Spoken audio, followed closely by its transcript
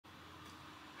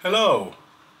Hello!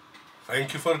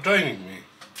 Thank you for joining me.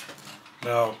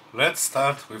 Now let's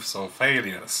start with some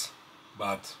failures,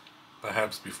 but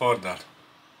perhaps before that.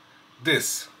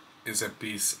 This is a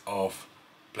piece of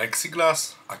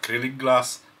plexiglass, acrylic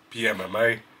glass,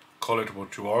 PMMA, call it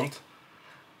what you want.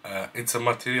 It's a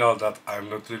material that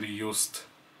I'm not really used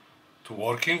to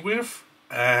working with,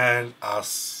 and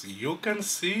as you can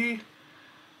see,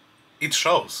 it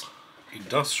shows. It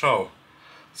does show.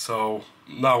 So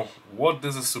now what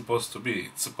this is supposed to be?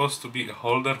 It's supposed to be a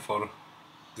holder for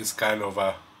this kind of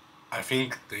a, I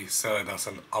think they sell it as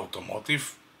an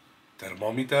automotive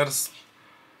thermometers,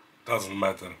 doesn't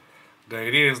matter. The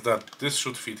idea is that this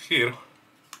should fit here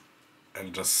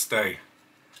and just stay,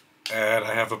 and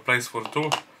I have a place for two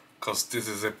because this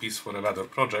is a piece for another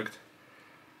project.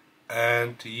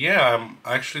 And yeah, I'm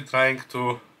actually trying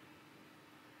to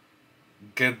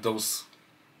get those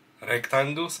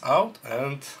rectangles out,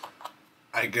 and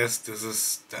I guess this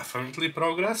is definitely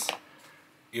progress,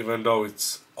 even though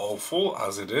it's awful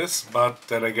as it is. But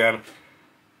then again,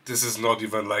 this is not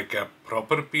even like a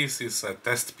proper piece, it's a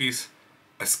test piece,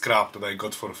 a scrap that I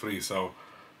got for free, so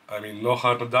I mean, no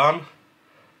harm done.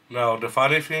 Now the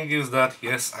funny thing is that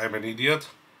yes, I'm an idiot.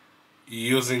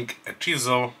 Using a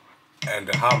chisel and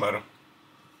a hammer,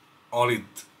 all it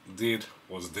did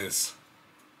was this.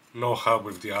 No help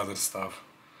with the other stuff.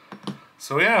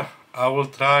 So yeah, I will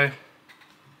try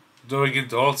doing it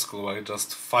the old school way,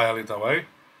 just file it away.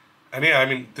 And yeah, I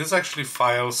mean, this actually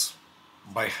files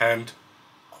by hand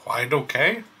quite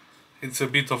okay. It's a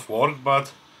bit of work,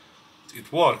 but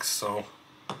it works, so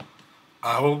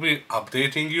I will be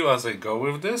updating you as I go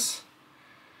with this.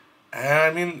 And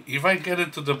I mean, if I get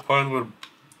it to the point where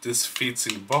this fits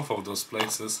in both of those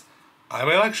places, I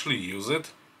will actually use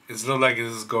it. It's not like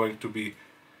this is going to be,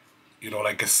 you know,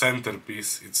 like a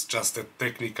centerpiece. It's just a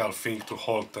technical thing to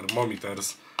hold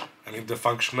thermometers. I mean, the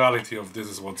functionality of this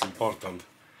is what's important.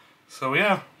 So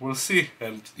yeah, we'll see.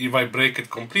 And if I break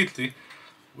it completely,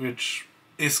 which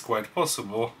is quite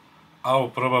possible, I'll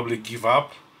probably give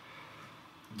up.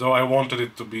 Though I wanted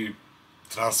it to be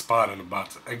transparent,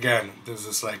 but again, this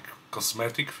is like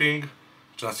cosmetic thing,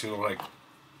 just, you know, like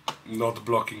not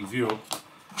blocking view.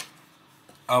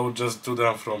 I would just do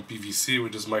them from PVC,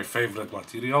 which is my favorite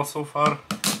material so far.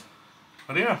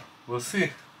 But yeah, we'll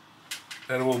see.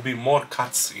 There will be more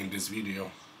cuts in this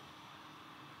video.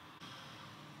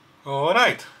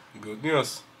 Alright, good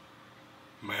news.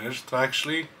 Managed to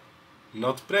actually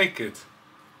not break it.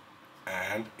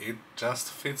 And it just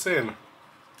fits in.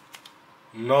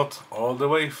 Not all the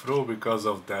way through because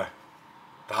of the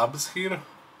tabs here.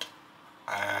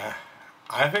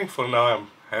 I think for now I'm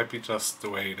happy just the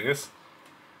way it is.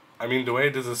 I mean, the way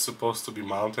this is supposed to be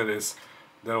mounted is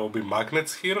there will be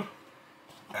magnets here,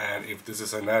 and if this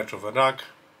is an edge of a rack,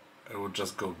 it will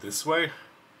just go this way.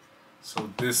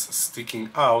 So this sticking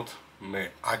out may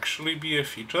actually be a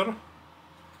feature.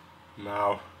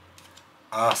 Now,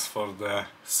 as for the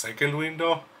second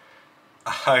window,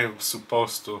 I'm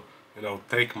supposed to, you know,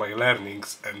 take my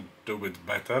learnings and do it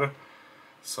better.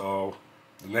 So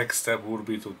the next step would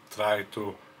be to try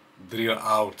to drill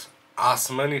out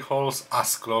as many holes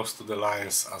as close to the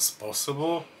lines as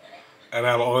possible, and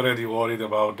I'm already worried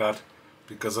about that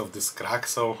because of this crack.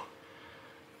 So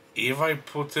if I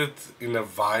put it in a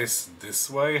vise this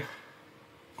way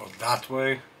or that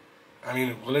way, I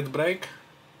mean, will it break?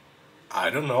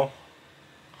 I don't know.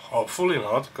 Hopefully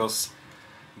not, because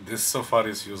this so far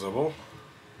is usable.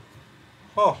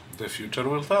 Well, the future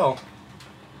will tell.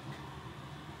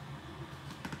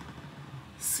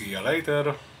 See you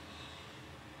later.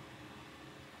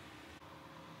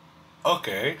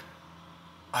 Okay,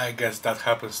 I guess that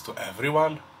happens to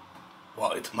everyone.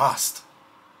 Well, it must.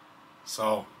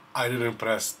 So I didn't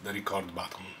press the record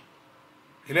button.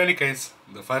 In any case,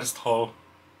 the first hole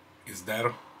is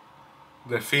there.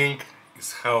 The thing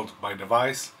is held by the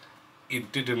vise.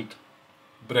 It didn't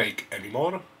break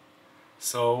anymore.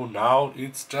 So now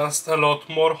it's just a lot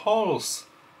more holes.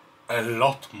 A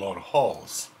lot more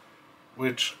holes.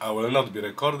 Which I will not be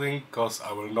recording because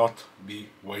I will not be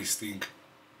wasting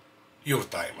your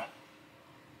time.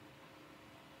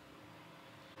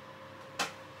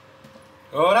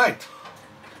 Alright,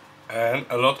 and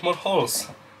a lot more holes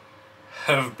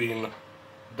have been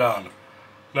done.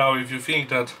 Now if you think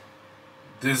that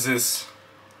this is,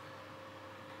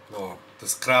 well, the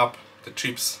scrap, the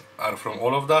chips are from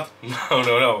all of that,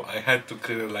 no, I had to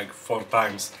clean it like 4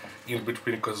 times in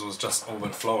between because it was just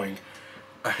overflowing.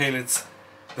 I mean, it's,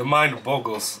 the mind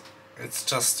boggles. It's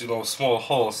just, you know, small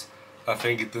holes. I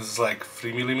think this is like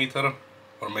 3mm,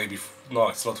 or maybe, no,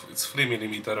 it's not, it's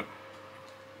 3mm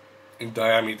in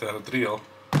diameter drill,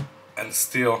 and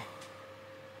still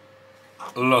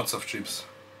lots of chips.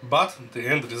 But the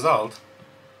end result,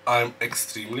 I'm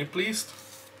extremely pleased.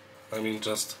 I mean,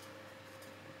 just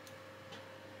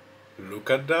look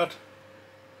at that.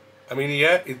 I mean,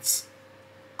 yeah, it's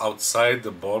outside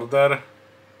the border,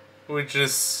 which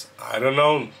is, I don't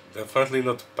know, definitely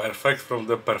not perfect from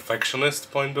the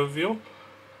perfectionist point of view,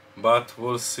 but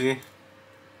we'll see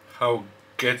how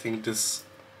getting this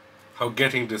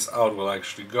out will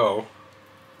actually go.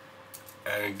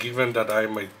 And given that I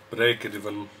might break it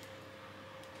even,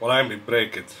 well, I may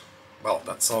break it, well,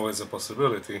 that's always a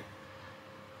possibility.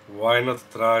 Why not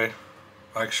try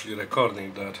actually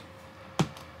recording that?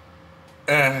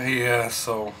 Yeah,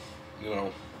 so, you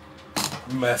know,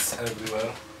 mess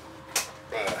everywhere.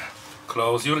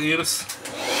 Close your ears.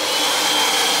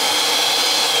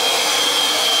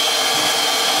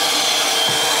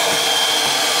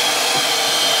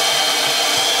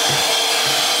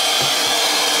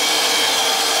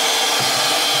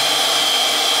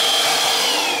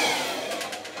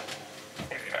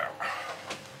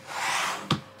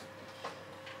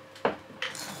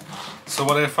 So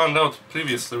what I found out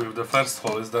previously with the first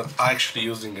hole is that actually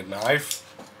using a knife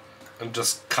and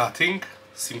just cutting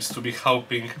seems to be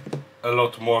helping a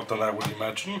lot more than I would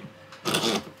imagine.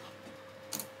 Well,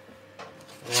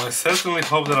 I certainly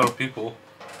hope there are people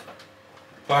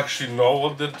who actually know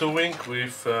what they're doing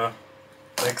with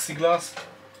plexiglass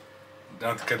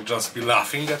that can just be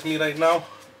laughing at me right now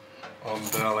on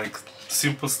the like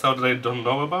simple stuff that I don't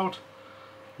know about,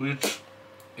 which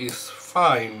is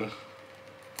fine.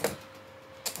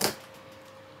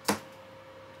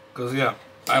 Because yeah,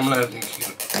 I'm learning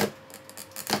here.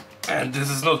 And this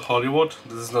is not Hollywood,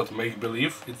 this is not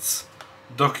make-believe, it's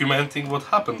documenting what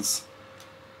happens.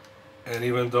 And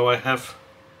even though I have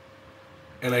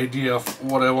an idea of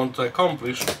what I want to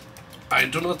accomplish, I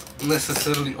do not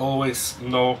necessarily always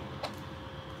know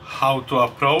how to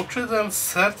approach it, and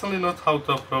certainly not how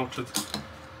to approach it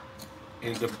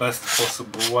in the best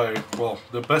possible way. Well,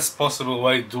 the best possible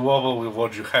way doable with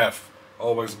what you have.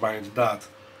 Always mind that,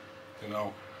 you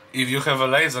know. If you have a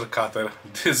laser cutter,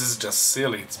 this is just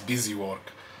silly, it's busy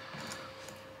work.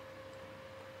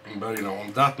 But you know,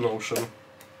 on that notion,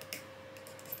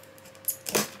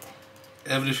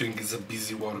 everything is a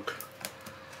busy work.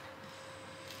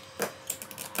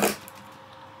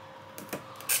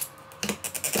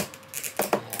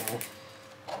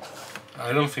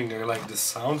 I don't think I like the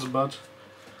sounds, but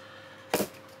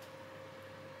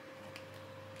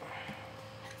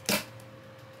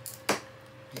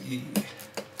yeah.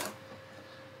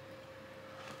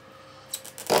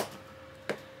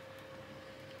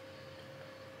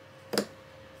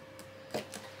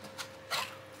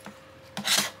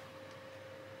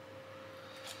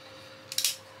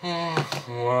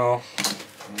 Well,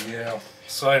 yeah,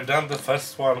 so I've done the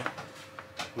first one,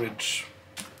 which,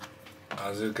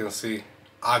 as you can see,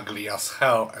 ugly as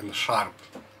hell and sharp.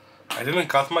 I didn't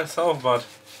cut myself, but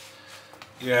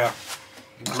yeah,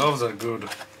 gloves are good.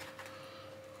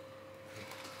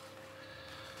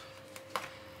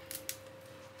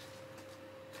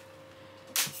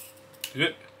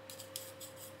 Yeah.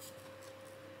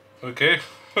 Okay,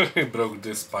 we broke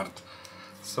this part,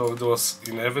 so it was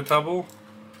inevitable.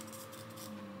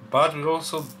 But we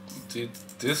also did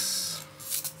this.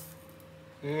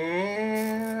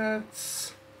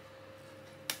 It's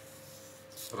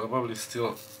probably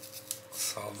still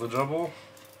salvageable.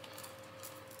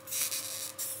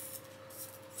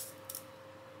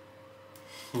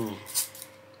 I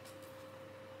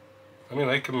mean,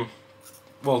 I can...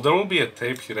 Well, there will be a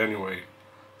tape here anyway,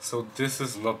 so this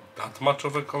is not that much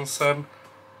of a concern.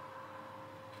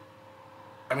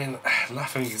 I mean,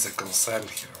 nothing is a concern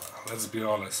here, let's be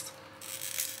honest.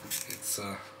 It's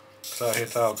a try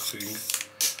it out thing.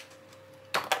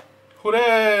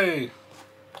 Hooray!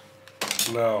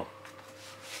 Now,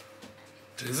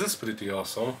 this is pretty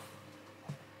awesome.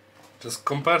 Just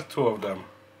compare two of them.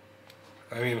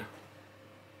 I mean,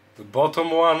 the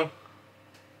bottom one,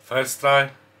 first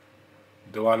try,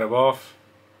 the one above,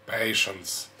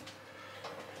 patience.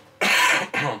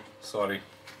 Sorry.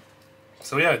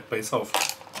 So yeah, it pays off.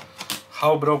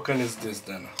 How broken is this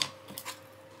then?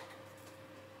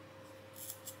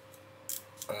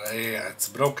 Yeah, it's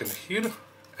broken here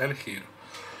and here.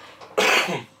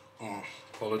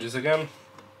 Apologies again.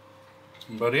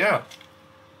 But yeah,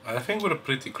 I think we're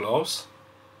pretty close.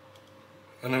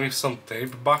 And with some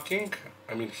tape backing,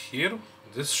 I mean here,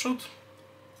 this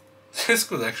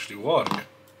could actually work.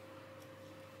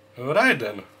 Alright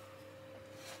then.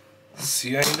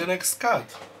 See you in the next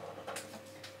cut.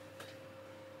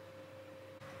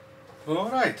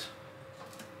 Alright.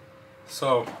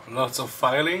 So, lots of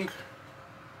filing.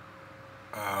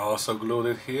 I also glued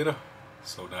it here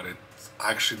so that it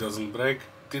actually doesn't break.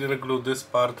 Didn't glue this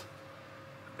part,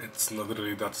 it's not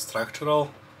really that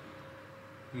structural.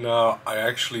 Now I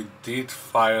actually did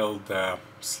file the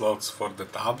slots for the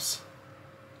tabs,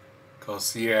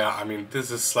 because yeah, I mean,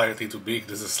 this is slightly too big,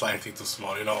 this is slightly too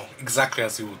small, you know, exactly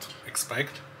as you would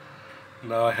expect.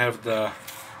 Now I have the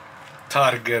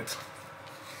target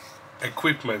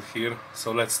equipment here,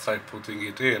 so let's try putting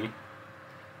it in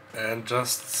and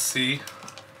just see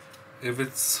if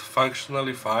it's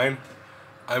functionally fine.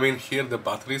 I mean, here the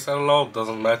batteries are low,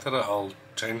 doesn't matter, I'll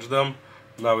change them.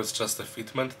 Now it's just a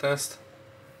fitment test,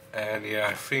 and yeah,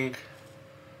 I think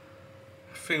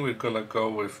we're gonna go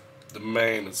with the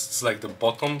main. It's like the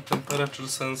bottom temperature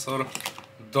sensor.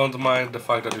 Don't mind the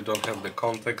fact that you don't have the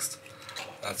context,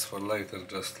 that's for later.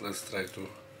 Just let's try to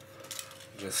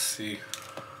just see.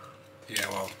 Yeah,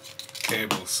 well,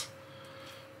 cables.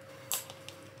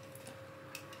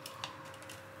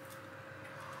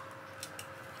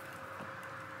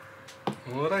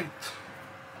 Alright,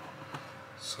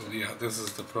 so yeah, this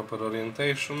is the proper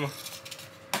orientation.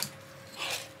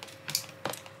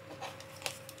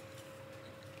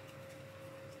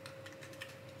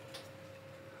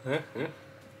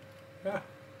 Yeah.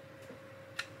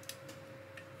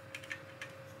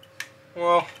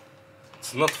 Well,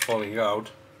 it's not falling out,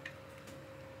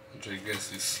 which I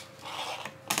guess is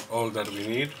all that we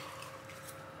need.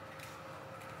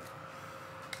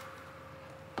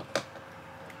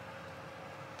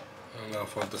 And now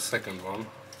for the second one.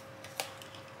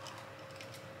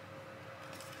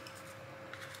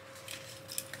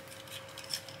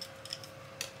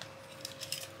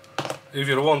 If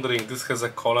you're wondering, this has a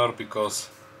collar because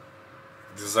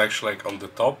this is actually like on the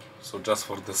top, so just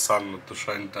for the sun not to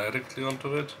shine directly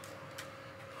onto it.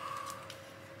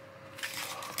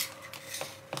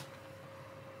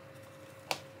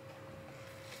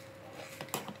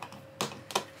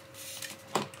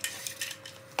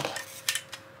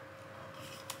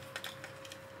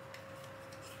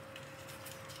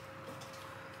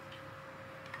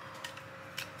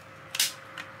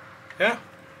 Yeah,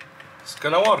 it's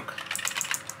gonna work.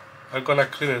 I'm gonna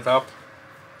clean it up,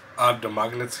 add the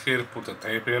magnets here, put the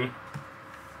tape in,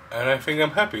 and I think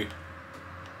I'm happy.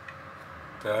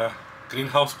 The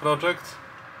greenhouse project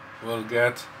will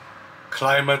get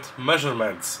climate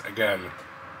measurements again.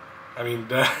 I mean,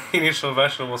 the initial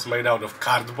version was made out of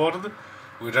cardboard,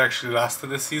 which actually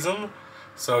lasted a season,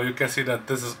 so you can see that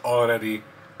this is already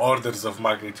orders of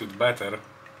magnitude better.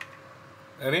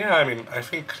 And yeah, I mean, I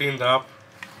think cleaned up.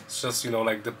 It's just, you know,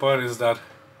 like the point is that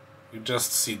you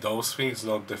just see those things,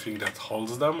 not the thing that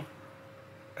holds them.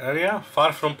 And yeah,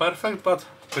 far from perfect, but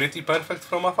pretty perfect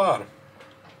from afar.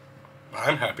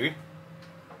 I'm happy.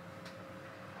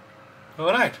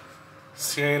 Alright,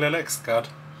 see you in the next cut.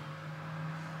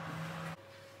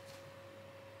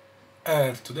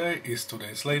 And today is 2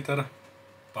 days later,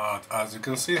 but as you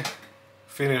can see,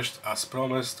 finished as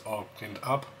promised or cleaned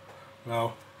up.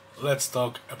 Now, let's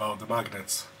talk about the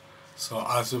magnets. So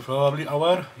as you're probably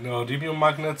aware, neodymium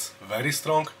magnets, very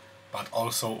strong, but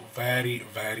also very,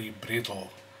 very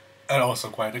brittle. And also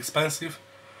quite expensive.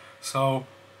 So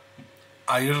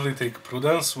I usually take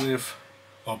prudent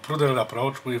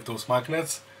approach with those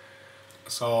magnets.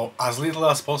 So as little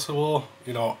as possible,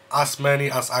 you know, as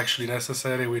many as actually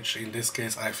necessary, which in this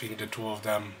case I think the 2 of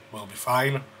them will be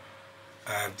fine.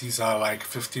 And these are like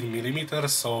 15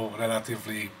 millimeters, so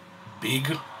relatively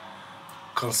big,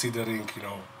 considering, you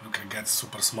know, you can get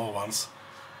super small ones.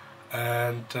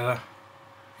 And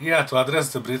yeah, to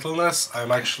address the brittleness,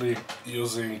 I'm actually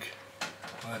using,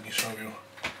 let me show you,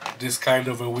 this kind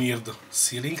of a weird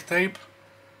sealing tape,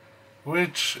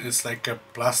 which is like a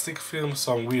plastic film,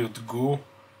 some weird goo,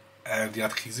 and the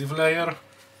adhesive layer.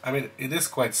 I mean, it is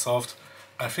quite soft.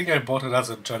 I think I bought it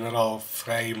as a general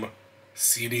frame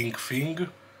sealing thing,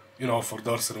 you know, for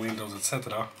doors and windows,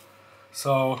 etc.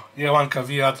 So yeah, one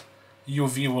caveat,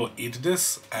 UV will eat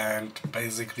this and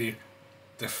basically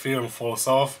the film falls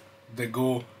off, the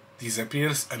goo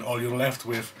disappears, and all you're left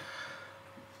with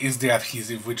is the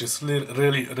adhesive, which is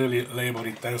really labor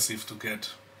intensive to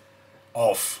get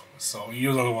off. So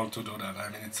you don't want to do that. I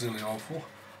mean, it's really awful.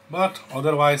 But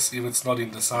otherwise, if it's not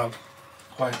in the sun,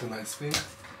 quite a nice thing.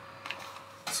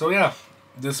 So yeah,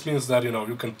 this means that, you know,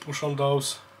 you can push on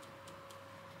those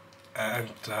and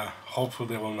hopefully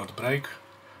they will not break.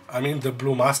 I mean, the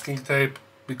blue masking tape,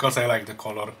 because I like the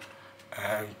color,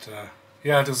 and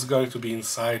yeah, this is going to be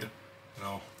inside, you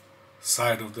know,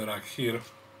 side of the rack here.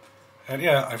 And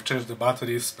yeah, I've changed the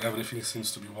batteries, everything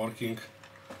seems to be working.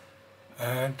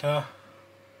 And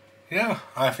yeah,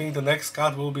 I think the next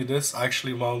cut will be this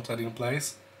actually mounted in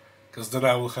place, because then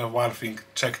I will have one thing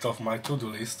checked off my to-do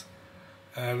list.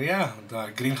 And yeah,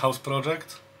 the greenhouse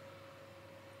project,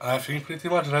 I think pretty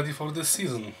much ready for this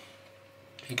season.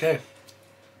 Okay,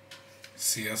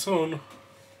 see you soon.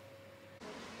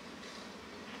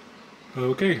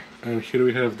 Okay, and here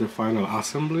we have the final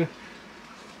assembly,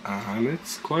 and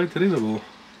it's quite readable.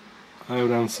 I've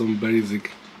done some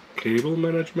basic cable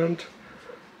management.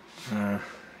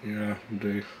 Yeah,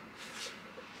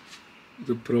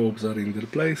 the probes are in their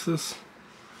places,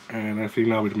 and I think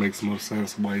now it makes more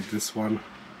sense why this one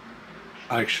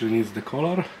actually needs the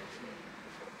collar.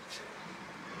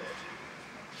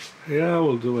 Yeah,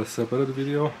 we'll do a separate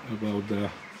video about the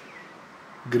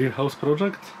greenhouse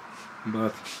project,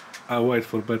 but I'll wait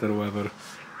for better weather.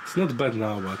 It's not bad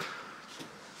now, but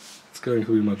it's going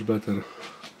to be much better.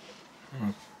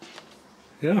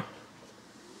 Yeah,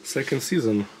 second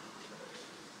season.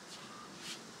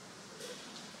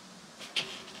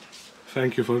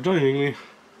 Thank you for joining me.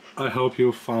 I hope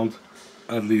you found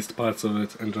at least parts of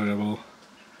it enjoyable.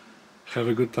 Have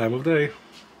a good time of day.